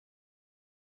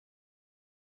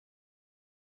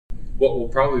what will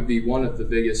probably be one of the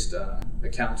biggest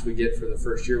accounts we get for the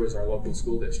first year was our local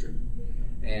school district.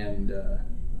 And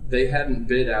they hadn't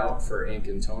bid out for ink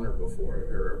and toner before,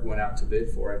 or went out to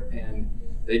bid for it, and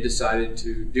they decided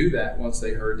to do that once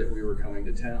they heard that we were coming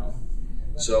to town.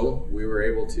 So we were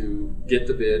able to get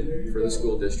the bid for the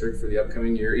school district for the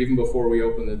upcoming year. Even before we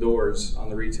opened the doors on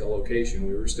the retail location,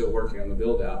 we were still working on the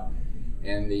build out.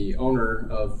 And the owner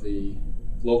of the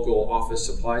local office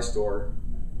supply store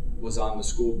was on the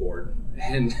school board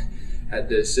and had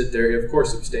to sit there. He of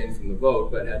course abstained from the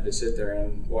vote, but had to sit there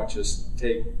and watch us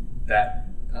take that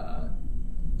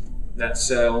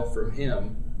sale from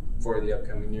him for the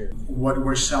upcoming year. What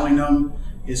we're selling them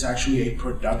is actually a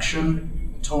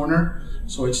production toner,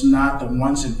 so it's not the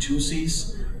ones and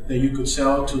twosies that you could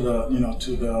sell to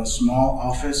the small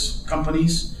office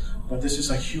companies. But this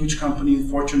is a huge company,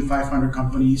 Fortune 500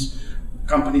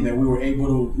 company that we were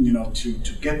able to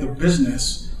to get the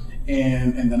business.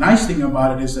 And the nice thing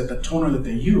about it is that the toner that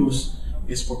they use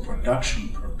is for production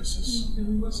purposes.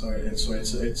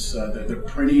 So they're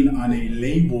printing on a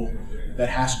label that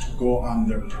has to go on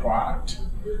their product.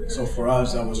 So for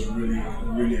us, that was really,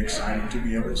 really exciting to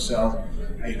be able to sell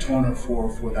a toner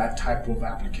for that type of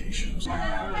applications.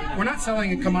 We're not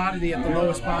selling a commodity at the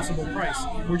lowest possible price.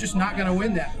 We're just not going to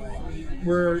win that way.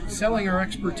 We're selling our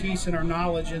expertise and our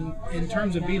knowledge, and in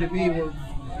terms of B2B, we're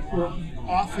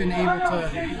often able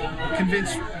to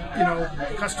convince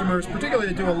customers, particularly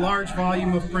to do a large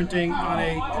volume of printing on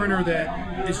a printer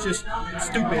that is just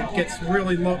stupid, gets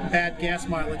really low, bad gas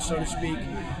mileage, so to speak.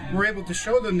 We're able to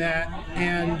show them that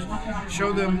and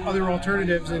show them other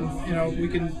alternatives, and we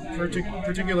can, for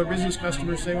particular business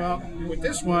customers, say, well, with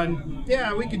this one,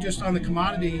 yeah, we could just on the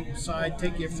commodity side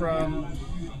take you from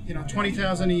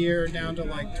 $20,000 a year down to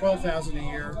like $12,000 a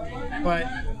year, but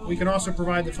we can also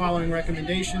provide the following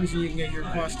recommendations, and you can get your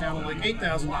cost down to like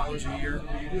 $8,000 a year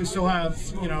and still have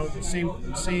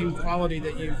the same quality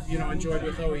that you've enjoyed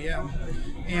with OEM.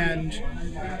 And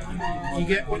you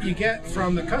get what you get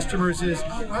from the customers is,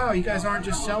 oh wow, you guys aren't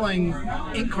just selling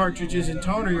ink cartridges and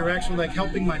toner, you're actually like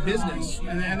helping my business,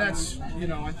 and that's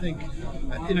I think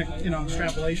in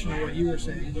extrapolation of what you were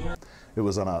saying. It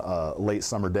was on a late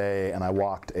summer day, and I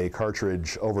walked a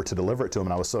cartridge over to deliver it to him,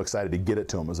 and I was so excited to get it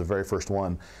to him. It was the very first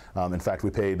one. In fact, we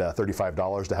paid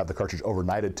 $35 to have the cartridge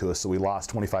overnighted to us, so we lost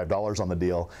 $25 on the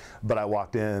deal. But I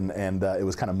walked in, and it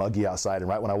was kind of muggy outside, and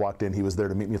right when I walked in, he was there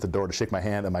to meet me at the door to shake my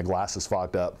hand, and my glasses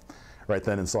fogged up right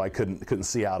then, and so I couldn't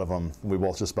see out of them. We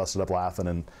both just busted up laughing,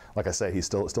 and like I say, he's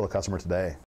still a customer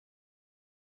today.